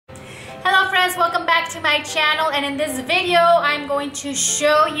Hello friends, welcome back to my channel, and in this video I'm going to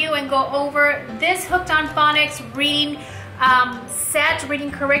show you and go over this Hooked on Phonics reading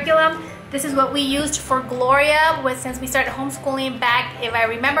reading curriculum. This is what we used for Gloria since we started homeschooling back, if I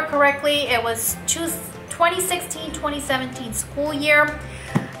remember correctly, it was 2016-2017 school year.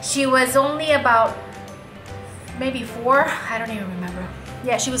 She was only about maybe 4, I don't even remember.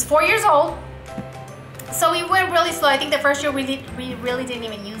 Yeah, she was 4 years old. So we went really slow. I think the first year we really didn't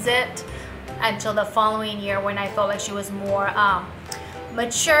even use it until the following year when I felt like she was more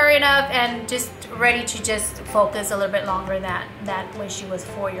mature enough and just ready to just focus a little bit longer than when she was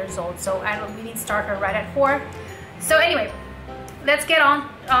 4 years old. So we didn't start her right at 4. So anyway, let's get on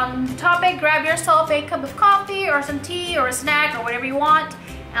topic. Grab yourself a cup of coffee or some tea or a snack or whatever you want,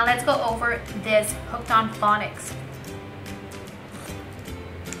 and let's go over this Hooked on Phonics.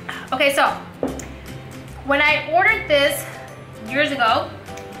 Okay, so when I ordered this years ago,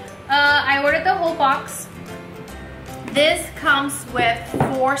 I ordered the whole box. This comes with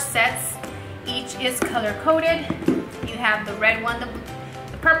 4 sets. Each is color coded. You have the red one, the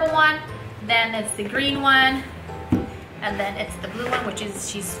purple one, then it's the green one, and then it's the blue one, which is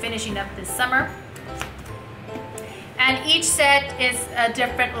she's finishing up this summer. And each set is a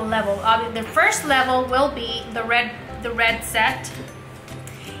different level. The first level will be the red set.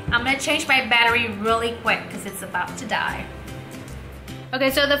 I'm gonna change my battery really quick because it's about to die. Okay,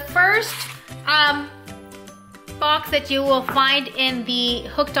 so the first box that you will find in the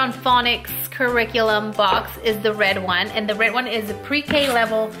Hooked on Phonics curriculum box is the red one, and the red one is the pre-K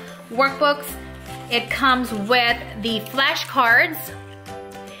level workbooks. It comes with the flashcards,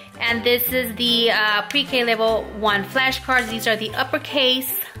 and this is the pre-K level 1 flashcards. These are the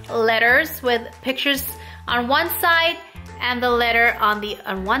uppercase letters with pictures on one side and the letter on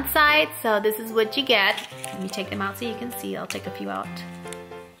one side. So this is what you get. Let me take them out so you can see. I'll take a few out.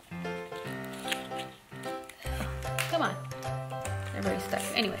 Come on. They're very stuck.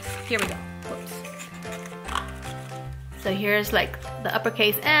 Anyways, here we go. Whoops. So here's like the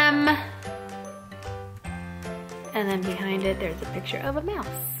uppercase M, and then behind it there's a picture of a mouse.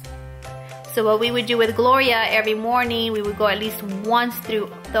 So what we would do with Gloria every morning, we would go at least once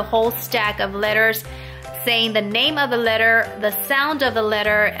through the whole stack of letters, saying the name of the letter, the sound of the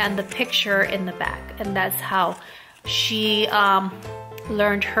letter, and the picture in the back. And that's how she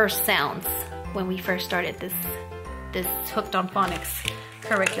learned her sounds when we first started this Hooked on Phonics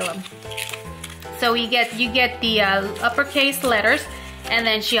curriculum. So you get the uppercase letters, and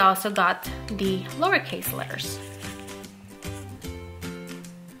then she also got the lowercase letters.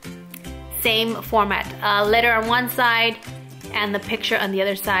 Same format, letter on one side and the picture on the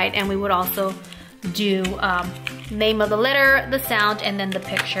other side, and we would also do name of the letter, the sound, and then the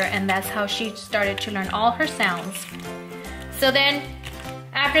picture, and that's how she started to learn all her sounds. So then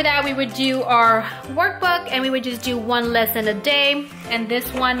after that we would do our workbook, and we would just do 1 lesson a day. And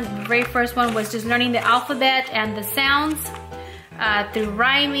this one, the very first one, was just learning the alphabet and the sounds through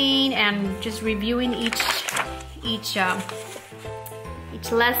rhyming and just reviewing each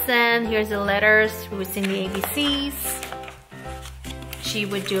lesson. Here's the letters. We would sing the ABCs. She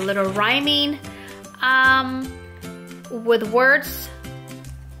would do a little rhyming with words,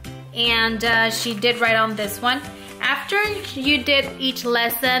 and she did write on this one. After you did each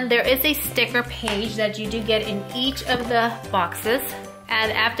lesson, there is a sticker page that you do get in each of the boxes,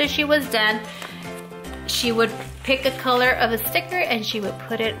 and after she was done, she would pick a color of a sticker and she would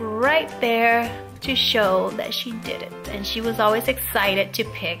put it right there to show that she did it. And she was always excited to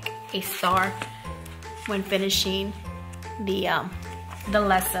pick a star when finishing the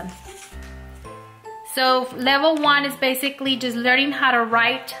lesson. So level 1 is basically just learning how to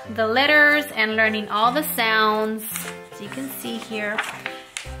write the letters and learning all the sounds. So you can see here,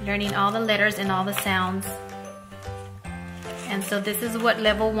 learning all the letters and all the sounds. And so this is what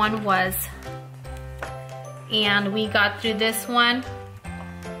level 1 was. And we got through this one.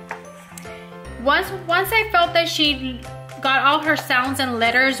 Once I felt that she got all her sounds and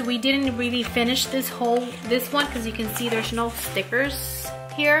letters, we didn't really finish this one because you can see there's no stickers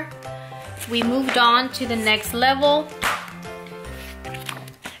here. We moved on to the next level.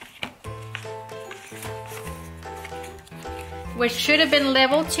 Which should have been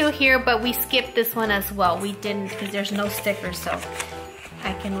level 2 here, but we skipped this one as well. We didn't because there's no stickers, so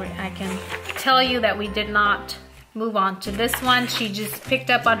I can tell you that we did not move on to this one. She just picked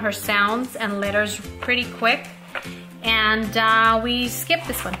up on her sounds and letters pretty quick, and we skipped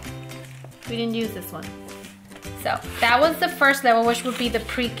this one. We didn't use this one. So that was the first level, which would be the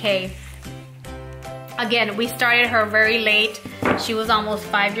pre-K. Again, we started her very late. She was almost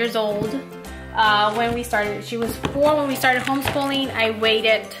 5 years old when we started. She was 4 when we started homeschooling. I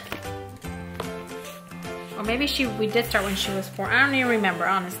waited Or maybe we did start when she was 4. I don't even remember,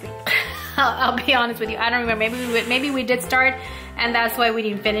 honestly. I'll be honest with you. I don't remember. Maybe we did start and that's why we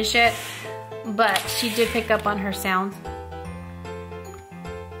didn't finish it. But she did pick up on her sounds.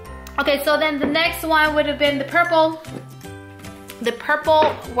 Okay, so then the next one would have been the purple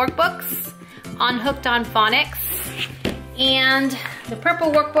workbooks on Hooked on Phonics. And the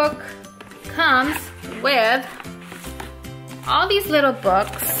purple workbook comes with all these little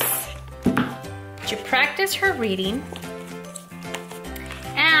books to practice her reading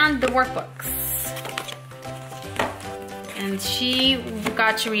and the workbooks. And she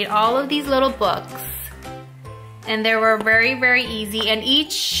got to read all of these little books. And they were very, very easy. And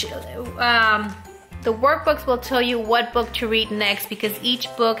each, the workbooks will tell you what book to read next because each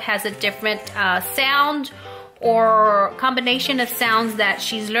book has a different sound or combination of sounds that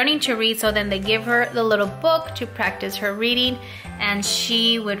she's learning to read. So then they give her the little book to practice her reading, and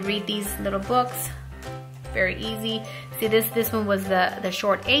she would read these little books. Very easy. See, this one was the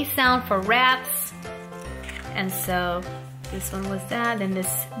short A sound for rats, and so this one was that. Then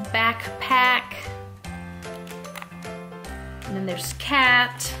this backpack, and then there's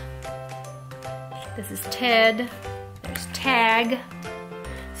cat. This is Ted. There's tag.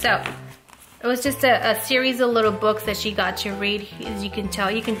 So it was just a series of little books that she got to read. As you can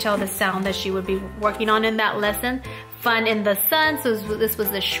tell the sound that she would be working on in that lesson. Fun in the sun, so this was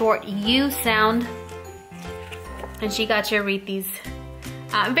the short U sound. And she got to read these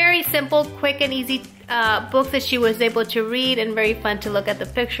very simple, quick and easy books that she was able to read, and very fun to look at the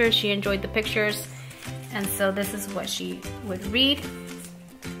pictures. She enjoyed the pictures. And so this is what she would read.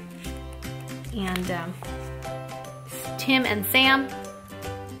 And Tim and Sam.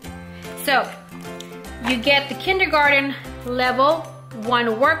 So you get the kindergarten level 1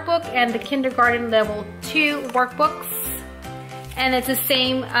 workbook and the kindergarten level 2 workbooks. And it's the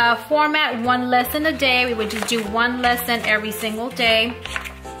same format, 1 lesson a day. We would just do 1 lesson every single day.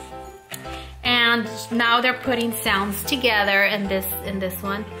 And now they're putting sounds together in this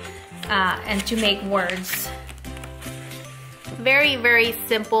one and to make words. Very, very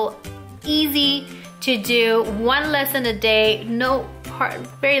simple, easy to do, 1 lesson a day,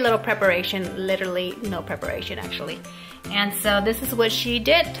 very little preparation, literally no preparation actually. And so this is what she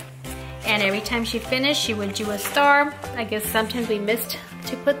did. And every time she finished, she would do a star. I guess sometimes we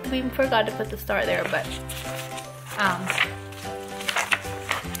forgot to put the star there, but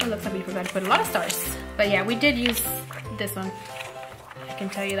it looks like we forgot to put a lot of stars. But yeah, we did use this one. I can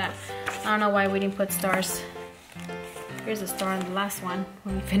tell you that. I don't know why we didn't put stars. Here's a star on the last one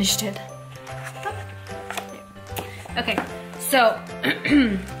when we finished it. Okay, so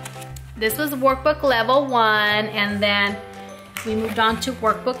this was workbook level 1, and then we moved on to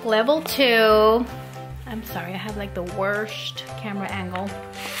workbook level 2. I'm sorry, I have like the worst camera angle.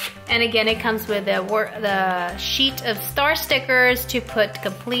 And again, it comes with the sheet of star stickers to put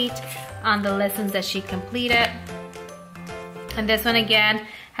complete on the lessons that she completed. And this one again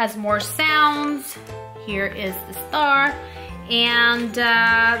has more sounds. Here is the star. And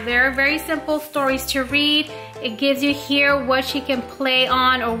they're very simple stories to read. It gives you here what she can play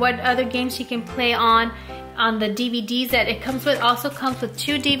on, or what other games she can play on the DVDs that it comes with. Also comes with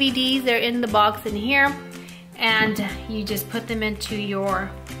 2 DVDs. They're in the box in here. And you just put them into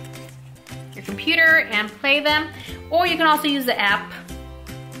your computer and play them. Or you can also use the app.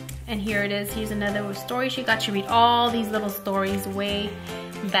 And here it is. Here's another story. She got to read all these little stories way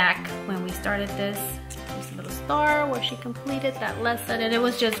back when we started this. There's a little star where she completed that lesson, and it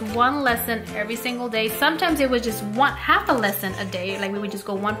was just 1 lesson every single day. Sometimes it was just half a lesson a day, like we would just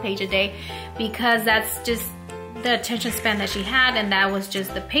go 1 page a day, because that's just the attention span that she had, and that was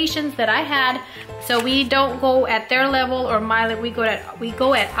just the patience that I had. So we don't go at their level or my level, we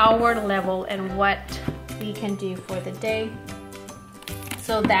go at our level and what we can do for the day.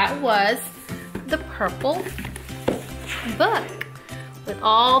 So that was the purple book with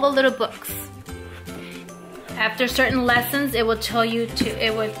all the little books. After certain lessons, it will tell you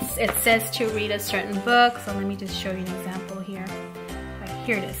it says to read a certain book. So let me just show you an example here. Right,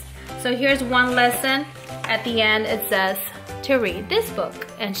 here it is. So here's 1 lesson. At the end, it says to read this book.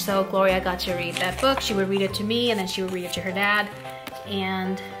 And so Gloria got to read that book. She would read it to me, and then she would read it to her dad.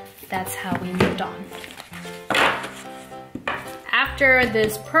 And that's how we moved on. After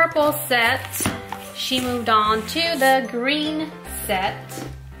this purple set, she moved on to the green set.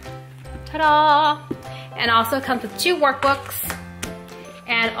 Ta-da! And also comes with 2 workbooks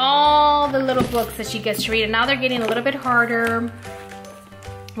and all the little books that she gets to read. And now they're getting a little bit harder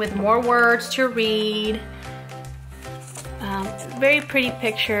with more words to read. Very pretty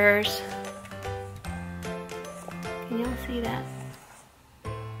pictures. Can y'all see that?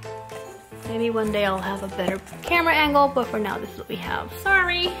 Maybe one day I'll have a better camera angle, but for now, this is what we have.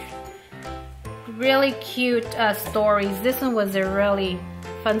 Sorry. Really cute stories. This one was a really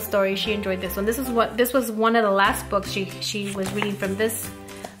fun story. She enjoyed this one. This was one of the last books she was reading from this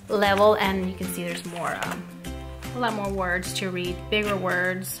level, and you can see there's more, a lot more words to read, bigger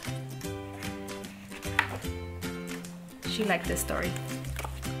words. She liked this story.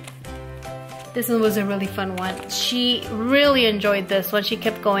 This one was a really fun one. She really enjoyed this one. She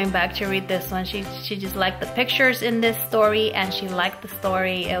kept going back to read this one. She just liked the pictures in this story, and she liked the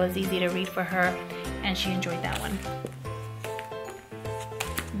story. It was easy to read for her, and she enjoyed that one.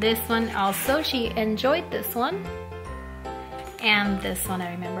 This one also, she enjoyed this one. And this one,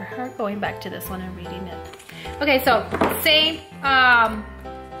 I remember her going back to this one and reading it. Okay, so same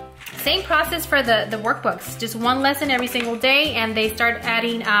process for the workbooks. Just one lesson every single day, and they start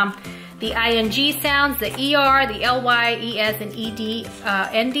adding the ing sounds, the er, the ly, es, and ed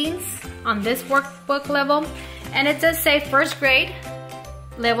endings on this workbook level. And it does say first grade,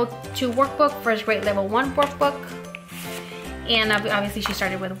 level 2 workbook, first grade level 1 workbook. And obviously she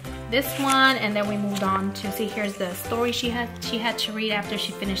started with this one, and then we moved on to, see, here's the story she had to read after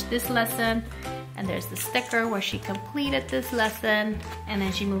she finished this lesson. And there's the sticker where she completed this lesson, and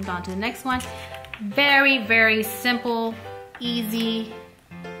then she moved on to the next one. Very, very simple, easy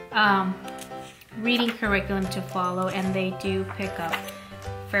reading curriculum to follow, and they do pick up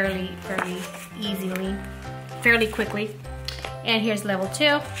fairly easily, fairly quickly. And here's level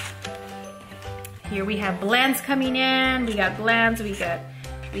 2. Here we have blends coming in. We got blends, we got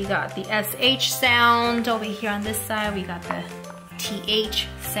the SH sound over here on this side. We got the TH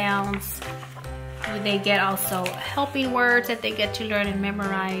sounds. They get also helping words that they get to learn and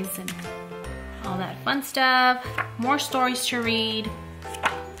memorize and all that fun stuff. More stories to read.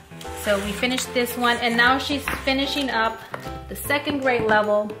 So we finished this one, and now she's finishing up the second grade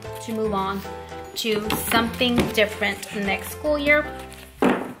level to move on to something different next school year.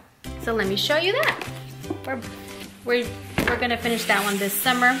 So let me show you that. We're gonna finish that one this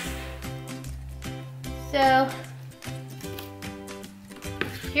summer. So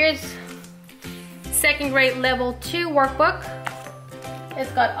here's second grade level 2 workbook.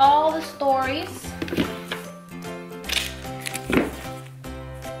 It's got all the stories,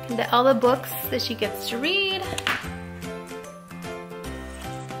 all the books that she gets to read.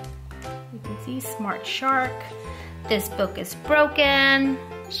 You can see Smart Shark. This book is broken.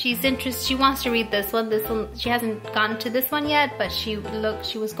 She's interested. She wants to read this one. This one, she hasn't gotten to this one yet, but she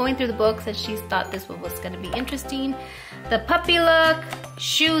was going through the books and she thought this one was going to be interesting. The Puppy Look,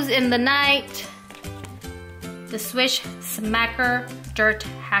 Shoes in the Night, The Swish Smacker Dirt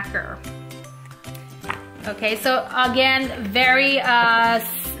Hacker. Okay, so again, very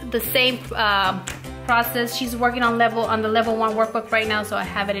the same process. She's working on the level 1 workbook right now, so I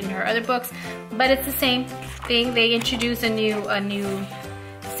have it in her other books, but it's the same thing. They introduce a new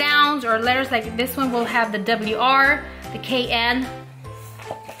sounds or letters. Like this one will have the WR, the KN,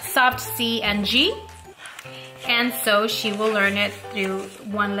 soft C, and G. And so she will learn it through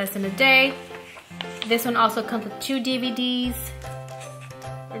one lesson a day. This one also comes with 2 DVDs,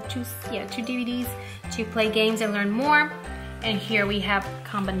 or 2 DVDs to play games and learn more. And here we have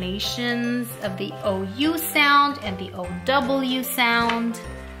combinations of the OU sound and the OW sound.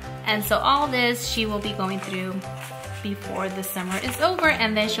 And so all this she will be going through before the summer is over,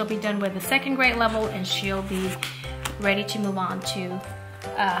 and then she'll be done with the second grade level, and she'll be ready to move on to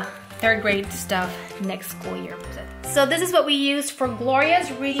third grade stuff next school year. So this is what we use for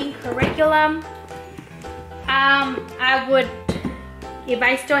Gloria's reading curriculum. I would, if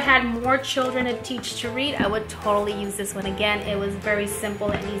I still had more children to teach to read, I would totally use this one again. It was very simple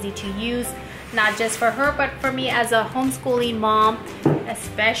and easy to use, not just for her, but for me as a homeschooling mom,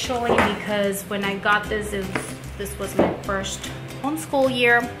 especially because when I got this, this was my first homeschool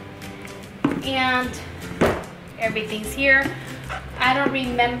year, and everything's here. I don't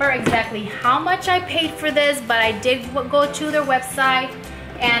remember exactly how much I paid for this, but I did go to their website,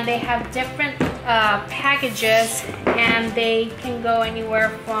 and they have different packages, and they can go anywhere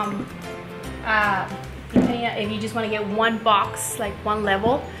from depending on if you just want to get one box, like one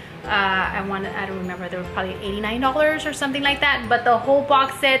level. I don't remember, they were probably $89 or something like that, but the whole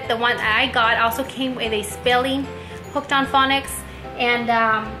box set, the one I got, also came with a spelling hooked on phonics. And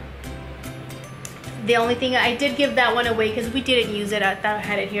the only thing, I did give that one away because we didn't use it. I thought I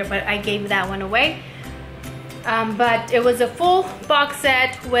had it here, but I gave that one away. But it was a full box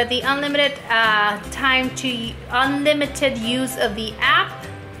set with the unlimited unlimited use of the app.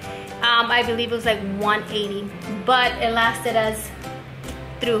 I believe it was like $180, but it lasted us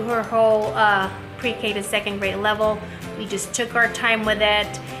through her whole pre-K to second grade level. We just took our time with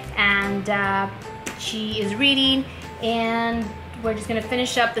it, and she is reading, and we're just gonna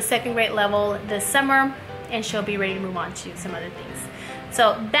finish up the 2nd grade level this summer, and she'll be ready to move on to some other things. So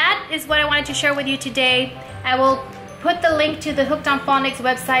that is what I wanted to share with you today. I will put the link to the Hooked on Phonics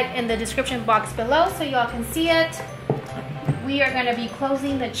website in the description box below so y'all can see it. We are gonna be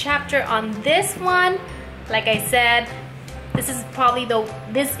closing the chapter on this one. Like I said, this is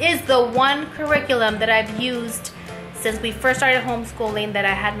the one curriculum that I've used since we first started homeschooling that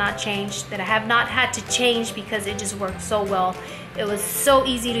I had not changed, that I have not had to change because it just worked so well. It was so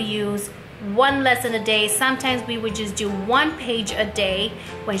easy to use. 1 lesson a day. Sometimes we would just do 1 page a day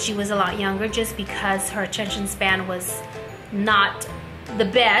when she was a lot younger, just because her attention span was not the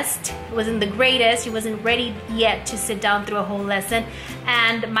best. It wasn't the greatest. She wasn't ready yet to sit down through a whole lesson,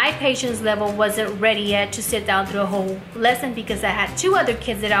 and my patience level wasn't ready yet to sit down through a whole lesson because I had 2 other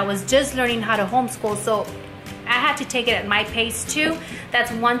kids that I was just learning how to homeschool, so I had to take it at my pace too.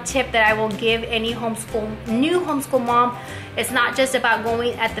 That's one tip that I will give any new homeschool mom. It's not just about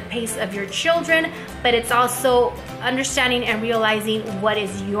going at the pace of your children, but it's also understanding and realizing what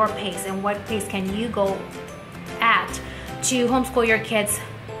is your pace and what pace can you go at to homeschool your kids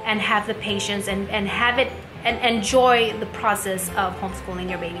and have the patience and have it and enjoy the process of homeschooling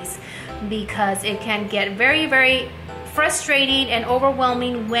your babies, because it can get very, very frustrating and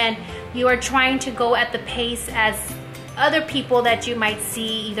overwhelming when you are trying to go at the pace as other people that you might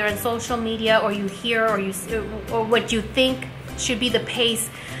see either on social media or you hear or what you think should be the pace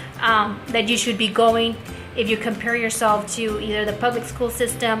that you should be going. If you compare yourself to either the public school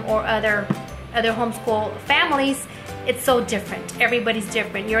system or other homeschool families, it's so different. Everybody's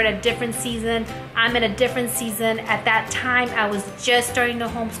different. You're in a different season. I'm in a different season. At that time, I was just starting to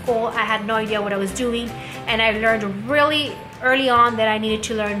homeschool. I had no idea what I was doing, and I learned really early on that I needed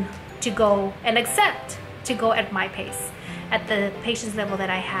to learn to go and accept to go at my pace, at the patience level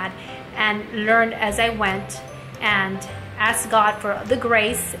that I had, and learned as I went and asked God for the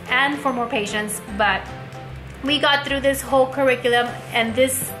grace and for more patience. But we got through this whole curriculum, and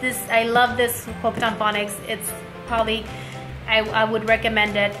I love this Hooked on Phonics. It's probably, I would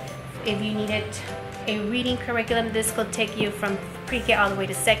recommend it if you needed a reading curriculum. This could take you from pre-K all the way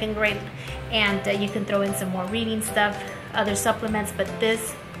to 2nd grade, and you can throw in some more reading stuff, other supplements, but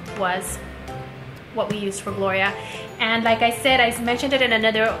this was what we used for Gloria. And like I said, I mentioned it in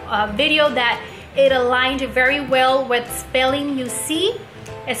another video that it aligned very well with spelling UC,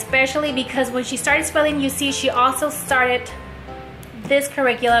 especially because when she started spelling UC, she also started this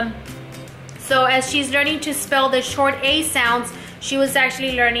curriculum. So as she's learning to spell the short A sounds, she was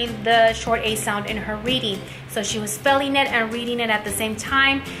actually learning the short A sound in her reading. So she was spelling it and reading it at the same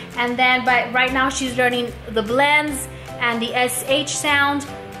time. And then right now she's learning the blends and the SH sound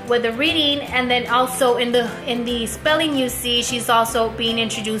with the reading, and then also in the spelling UC, she's also being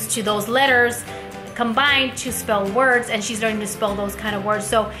introduced to those letters combined to spell words, and she's learning to spell those kind of words.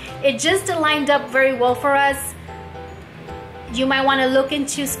 So it just lined up very well for us. You might want to look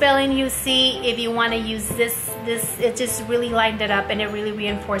into spelling UC if you want to use this. It just really lined it up, and it really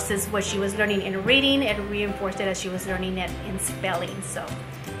reinforces what she was learning in reading. It reinforced it as she was learning it in spelling. So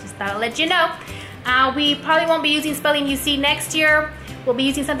just thought I'd let you know. We probably won't be using spelling UC next year. We'll be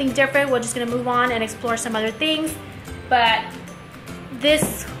using something different. We're just going to move on and explore some other things. But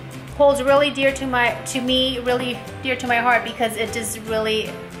this holds really dear to me, really dear to my heart, because it just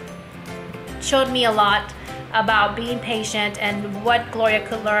really showed me a lot about being patient and what Gloria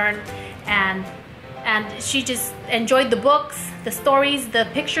could learn, and she just enjoyed the books, the stories, the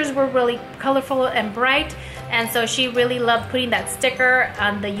pictures were really colorful and bright, and so she really loved putting that sticker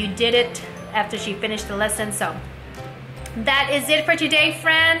on the "you did it" after she finished the lesson. So that is it for today,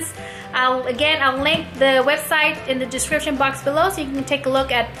 friends. I'll link the website in the description box below so you can take a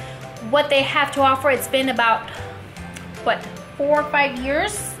look at what they have to offer. It's been about, what, 4 or 5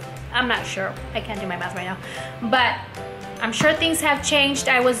 years? I'm not sure. I can't do my math right now. But I'm sure things have changed.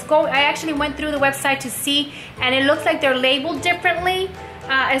 I actually went through the website to see, and it looks like they're labeled differently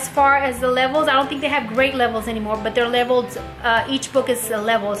as far as the levels. I don't think they have grade levels anymore, but they're labeled, each book is a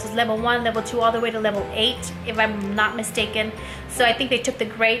level. So it's level 1, level 2, all the way to level 8, if I'm not mistaken. So I think they took the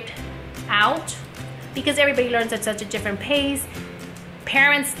grade out because everybody learns at such a different pace.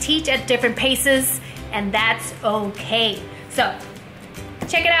 Parents teach at different paces, and that's okay. So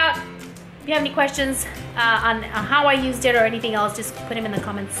check it out. If you have any questions on how I used it or anything else, just put them in the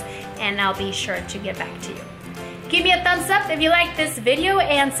comments and I'll be sure to get back to you. Give me a thumbs up if you like this video,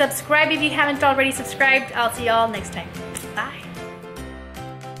 and subscribe if you haven't already subscribed. I'll see y'all next time.